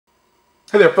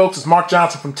Hey there folks, it's Mark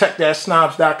Johnson from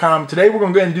tech-snobs.com. Today we're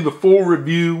going to go ahead and do the full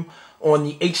review on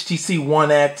the HTC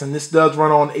One X, and this does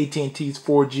run on AT&T's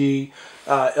 4G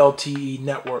LTE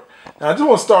network. Now I just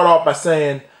want to start off by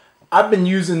saying I've been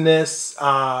using this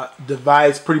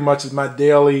device pretty much as my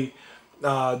daily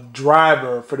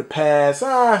driver for the past,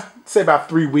 say about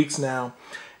 3 weeks now,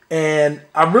 and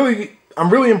I'm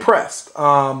really impressed.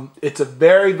 It's a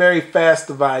very, very fast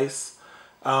device.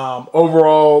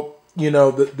 Overall, you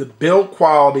know, the build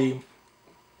quality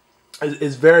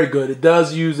is very good. It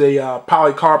does use a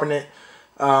polycarbonate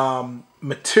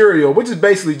material, which is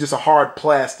basically just a hard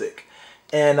plastic.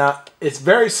 And it's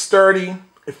very sturdy.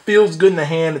 It feels good in the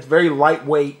hand. It's very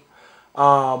lightweight.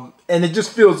 And it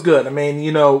just feels good. I mean,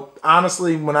 you know,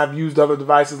 honestly, when I've used other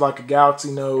devices like a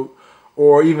Galaxy Note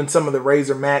or even some of the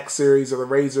Razer Max series or the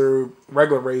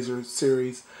regular Razer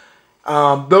series,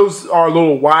 those are a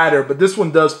little wider, but this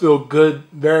one does feel good,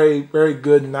 very, very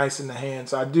good and nice in the hand.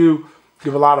 So I do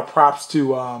give a lot of props to,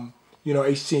 you know,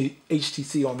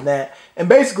 HTC on that. And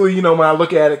basically, you know, when I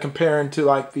look at it comparing to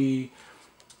like the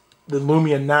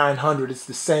Lumia 900, it's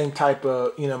the same type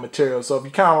of, you know, material. So if you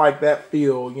kind of like that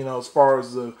feel, you know, as far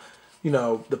as the, you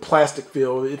know, the plastic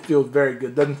feel, it feels very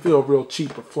good. It doesn't feel real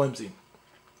cheap or flimsy.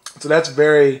 So that's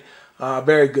very,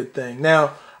 very good thing.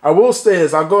 Now, I will say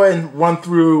is I'll go ahead and run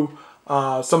through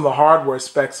some of the hardware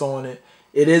specs on it.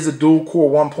 It is a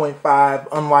dual-core 1.5,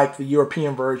 unlike the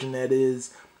European version that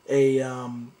is a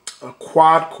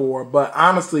quad-core. But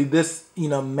honestly, this, you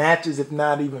know, matches, if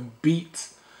not even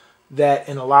beats, that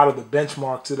in a lot of the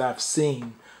benchmarks that I've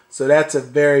seen. So that's a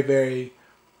very, very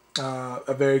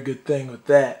good thing with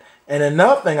that. And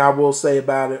another thing I will say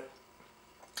about it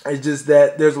is just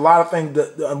that there's a lot of things.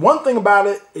 One thing about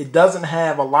it, it doesn't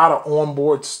have a lot of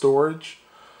onboard storage.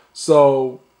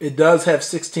 So it does have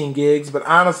 16 gigs, but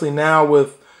honestly now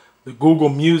with the Google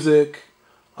Music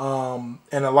and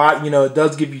a lot, you know, it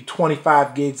does give you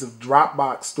 25 gigs of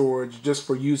Dropbox storage just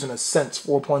for using a Sense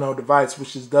 4.0 device,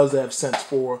 which does have Sense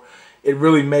 4. It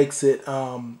really makes it,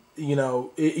 you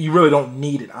know, you really don't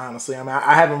need it, honestly. I mean,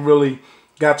 I haven't really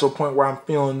got to a point where I'm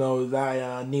feeling though that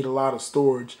I need a lot of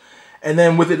storage. And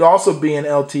then with it also being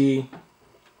LTE,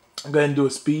 I'm going to do a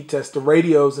speed test. The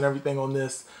radios and everything on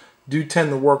this do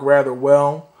tend to work rather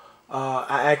well.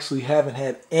 I actually haven't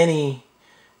had any,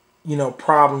 you know,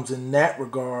 problems in that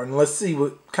regard. And let's see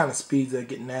what kind of speeds I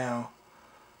get now.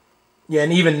 Yeah,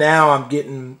 and even now I'm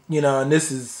getting, you know, and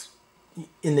this is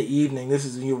in the evening. This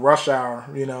is rush hour,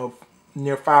 you know,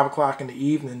 near 5 o'clock in the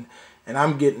evening. And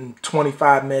I'm getting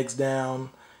 25 megs down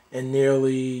and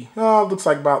nearly, oh, it looks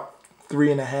like about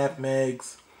 3.5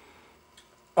 megs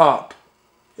up.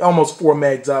 Almost 4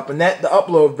 megs up. And that the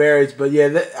upload varies. But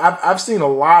yeah, I've seen a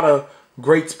lot of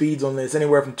great speeds on this,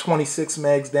 anywhere from 26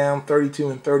 megs down, 32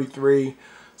 and 33.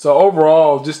 So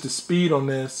overall, just the speed on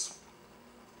this,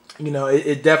 you know,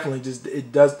 it definitely just,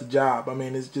 it does the job. I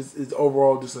mean, it's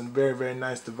overall just a very, very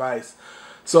nice device.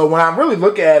 So when I really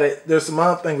look at it, there's some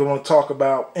other things I want to talk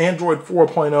about. Android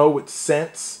 4.0 with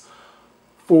Sense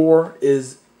 4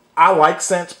 is, I like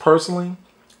Sense personally,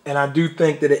 and I do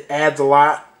think that it adds a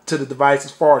lot to the device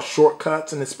as far as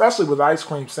shortcuts, and especially with Ice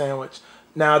Cream Sandwich.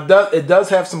 Now, it does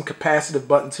have some capacitive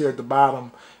buttons here at the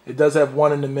bottom. It does have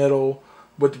one in the middle,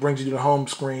 which brings you to the home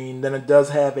screen. Then it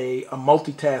does have a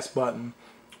multitask button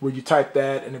where you type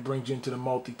that and it brings you into the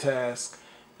multitask.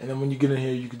 And then when you get in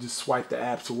here, you can just swipe the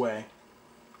apps away.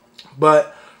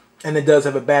 And it does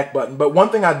have a back button. But one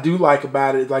thing I do like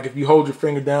about it is, like, if you hold your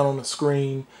finger down on the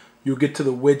screen, you'll get to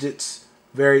the widgets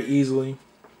very easily.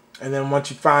 And then once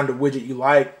you find a widget you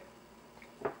like,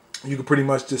 you can pretty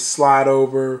much just slide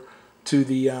over to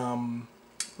the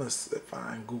let's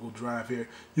find Google Drive here.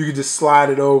 You can just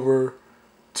slide it over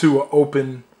to an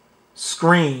open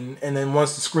screen, and then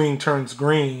once the screen turns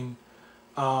green,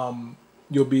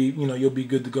 you'll be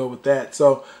good to go with that.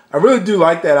 So I really do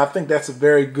like that. I think that's a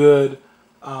very good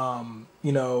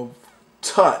you know,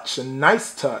 touch, a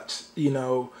nice touch, you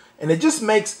know, and it just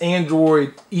makes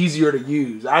Android easier to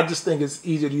use. I just think it's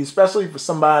easier to use, especially for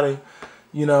somebody,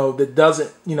 you know, that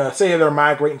doesn't, you know, say they're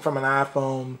migrating from an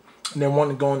iPhone and then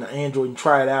wanting to go into Android and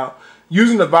try it out.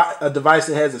 Using a device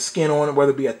that has a skin on it,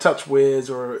 whether it be a TouchWiz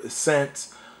or a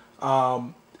Sense,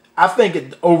 I think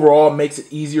it overall makes it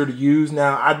easier to use.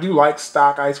 Now, I do like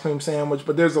stock Ice Cream Sandwich,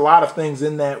 but there's a lot of things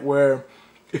in that where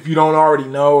if you don't already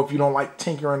know, if you don't like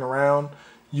tinkering around,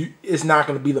 it's not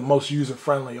going to be the most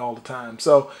user-friendly all the time.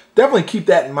 So definitely keep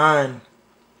that in mind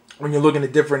when you're looking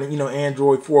at different, you know,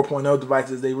 Android 4.0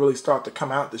 devices. They really start to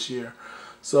come out this year.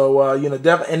 So, you know,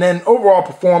 definitely. And then overall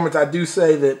performance, I do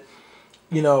say that,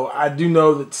 you know, I do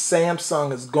know that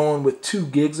Samsung is going with 2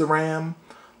 gigs of RAM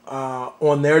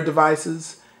on their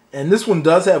devices. And this one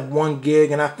does have 1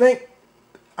 gig, and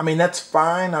I mean, that's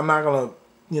fine. I'm not gonna,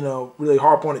 really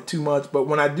harp on it too much. But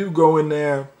when I do go in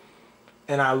there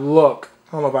and I look,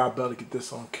 I don't know if I'll be able to get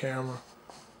this on camera,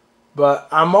 but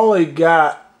I'm only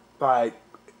got like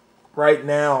right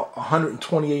now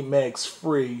 128 megs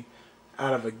free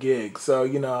out of a gig.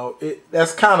 So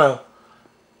that's kind of,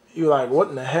 you're like, what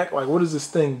in the heck? Like, what is this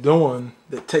thing doing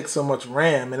that takes so much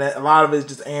RAM? And a lot of it's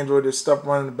just Android. There's stuff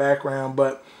running in the background,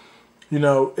 but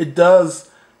it does.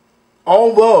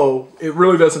 Although it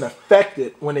really doesn't affect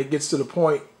it when it gets to the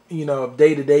point, of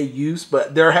day-to-day use.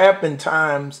 But there have been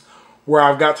times where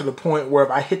I've got to the point where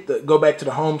if I go back to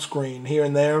the home screen here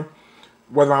and there,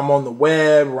 whether I'm on the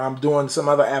web or I'm doing some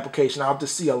other application, I'll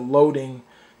just see a loading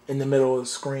in the middle of the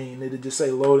screen. It'll just say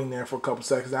loading there for a couple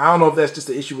seconds. I don't know if that's just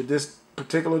the issue with this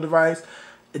particular device.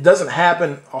 It doesn't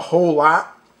happen a whole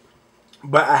lot,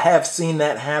 but I have seen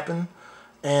that happen.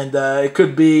 And it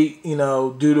could be,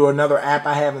 due to another app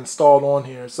I have installed on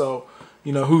here. So,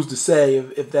 who's to say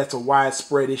if that's a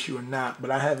widespread issue or not?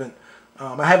 But I haven't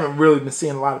really been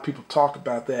seeing a lot of people talk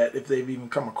about that, if they've even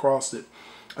come across it.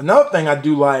 Another thing I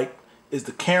do like is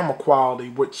the camera quality,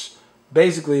 which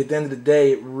basically at the end of the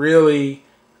day, it really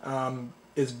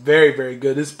is very, very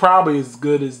good. It's probably as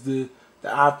good as the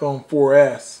iPhone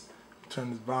 4S. Turn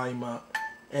this volume up.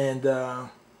 And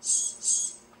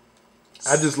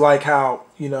I just like how,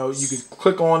 you can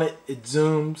click on it, it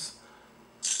zooms,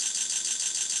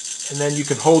 and then you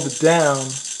can hold it down,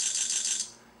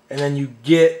 and then you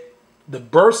get the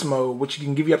burst mode, which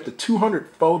can give you up to 200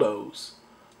 photos.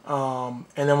 And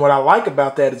then what I like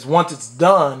about that is once it's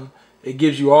done, it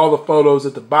gives you all the photos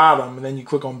at the bottom, and then you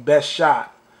click on best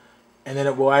shot, and then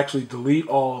it will actually delete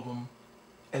all of them,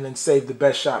 and then save the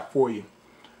best shot for you.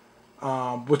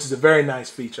 Which is a very nice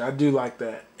feature. I do like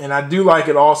that. And I do like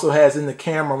it also has in the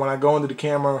camera, when I go into the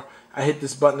camera, I hit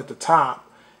this button at the top,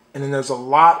 and then there's a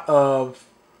lot of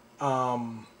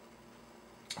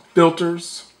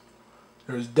filters.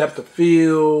 There's depth of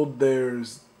field,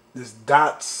 there's this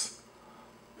dots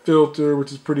filter,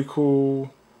 which is pretty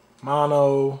cool,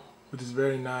 mono, which is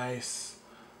very nice.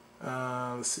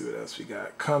 Let's see what else we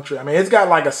got. Country. I mean, it's got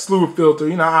like a slew of filter,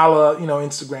 a la,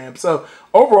 Instagram. So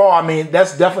overall, I mean,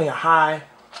 that's definitely a high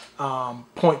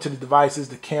point to the device is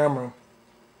the camera.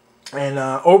 And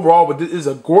overall, but this is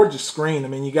a gorgeous screen. I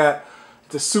mean, you got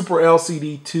the Super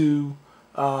LCD2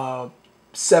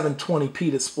 720p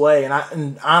display,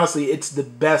 and honestly, it's the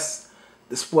best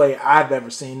display I've ever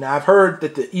seen. Now, I've heard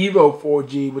that the Evo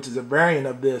 4G, which is a variant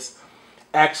of this,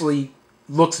 actually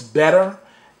looks better.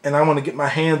 And I'm gonna get my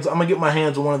hands on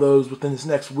one of those within this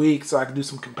next week so I can do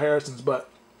some comparisons. But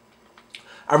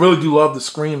I really do love the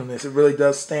screen on this. It really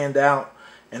does stand out.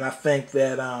 And I think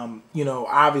that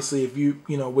obviously if you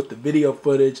with the video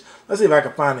footage, let's see if I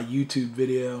can find a YouTube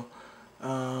video.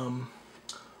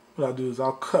 What I'll do is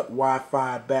I'll cut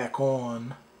Wi-Fi back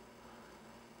on,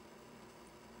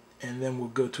 and then we'll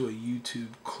go to a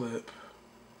YouTube clip.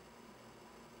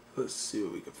 Let's see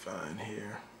what we can find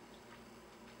here.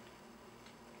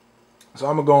 So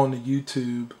I'm going to go on to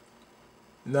YouTube,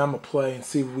 and then I'm going to play and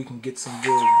see if we can get some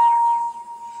good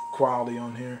quality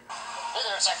on here.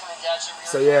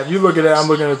 So yeah, if you look at that, I'm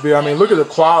looking at the video. I mean, look at the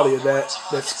quality of that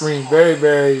screen. Very,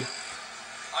 very,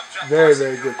 very,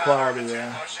 very good quality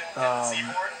there.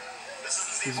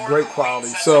 It's great quality.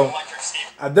 So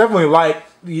I definitely like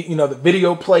the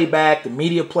video playback, the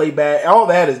media playback. All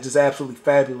that is just absolutely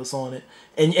fabulous on it.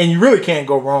 And you really can't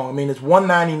go wrong. I mean, it's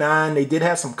 $199. They did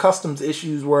have some customs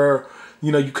issues where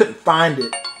you couldn't find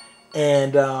it,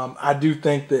 and I do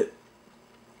think that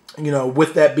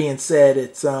with that being said,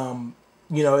 it's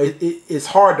it's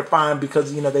hard to find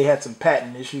because they had some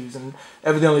patent issues, and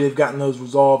evidently they've gotten those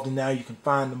resolved, and now you can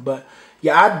find them. But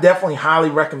yeah, I definitely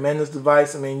highly recommend this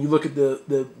device. I mean, you look at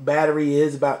the battery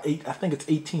is about I think it's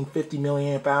 1850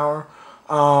 milliamp hour.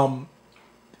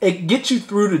 It gets you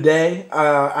through the day.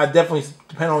 I definitely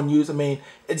depend on use. I mean,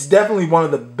 it's definitely one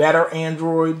of the better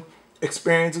Android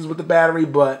experiences with the battery,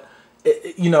 but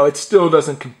it still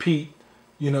doesn't compete,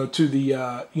 to the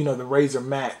the Razer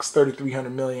Max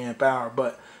 3300 milliamp hour.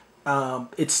 But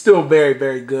it's still very,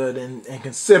 very good, and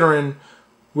considering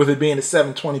with it being a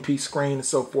 720p screen and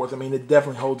so forth, I mean, it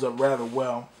definitely holds up rather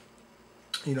well,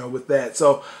 with that.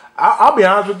 So I'll be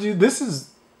honest with you, this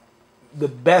is the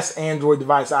best Android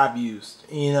device I've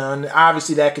used, and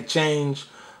obviously that could change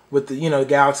with the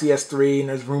Galaxy S3, and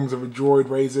there's rumors of a Droid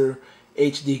Razer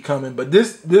HD coming, but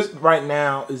this right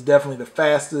now is definitely the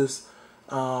fastest.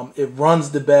 It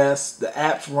runs the best. The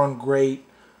apps run great.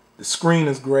 The screen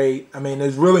is great. I mean,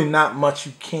 there's really not much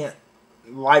you can't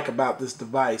like about this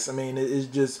device. I mean, it's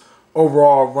just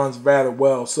overall runs rather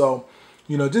well. So,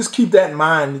 you know, just keep that in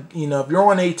mind. You know, if you're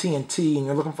on AT&T and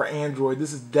you're looking for Android,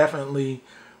 this is definitely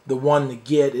the one to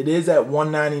get. It is at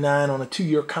 $199 on a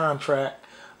 2-year contract.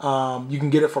 You can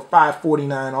get it for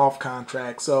 $549 off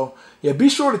contract. So yeah, be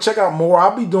sure to check out more.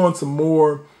 I'll be doing some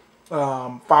more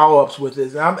follow-ups with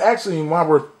this. And I'm actually, while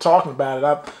we're talking about it,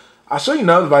 I'll show you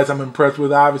another device I'm impressed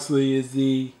with. Obviously, is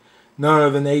the none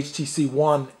other than the HTC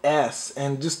One S,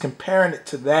 and just comparing it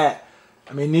to that.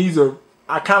 I mean, these are,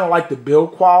 I kind of like the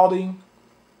build quality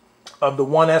of the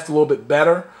One S a little bit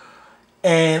better.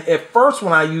 And at first,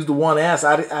 when I used the One S,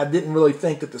 I didn't really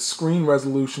think that the screen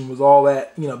resolution was all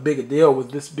that, you know, big a deal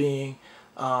with this being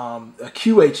a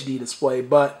QHD display.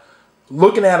 But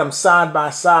looking at them side by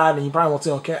side, and you probably won't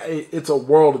see on camera, it's a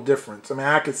world of difference. I mean,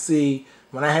 I could see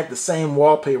when I had the same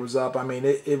wallpapers up, I mean,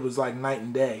 it was like night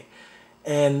and day.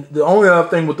 And the only other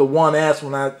thing with the One S,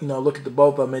 when I look at the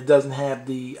both of them, it doesn't have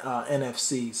the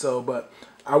NFC. So, but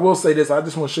I will say this: I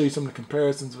just want to show you some of the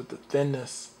comparisons with the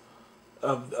thinness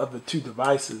of the two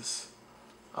devices.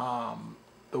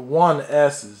 The One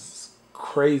S is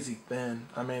crazy thin.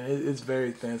 I mean, it's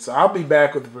very thin. So I'll be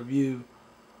back with a review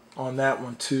on that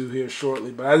one too here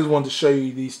shortly. But I just wanted to show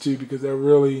you these two because they're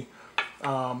really,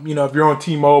 you know, if you're on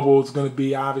T-Mobile, it's going to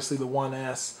be obviously the One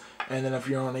S. And then if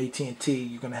you're on AT&T,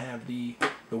 you're going to have the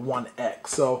One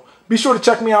X. So be sure to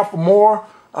check me out for more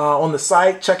on the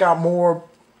site. Check out more,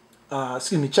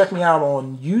 check me out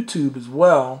on YouTube as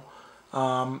well.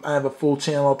 I have a full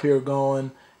channel up here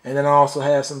going. And then I also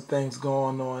have some things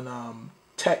going on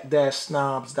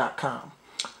tech-snobs.com.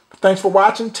 Thanks for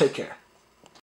watching. Take care.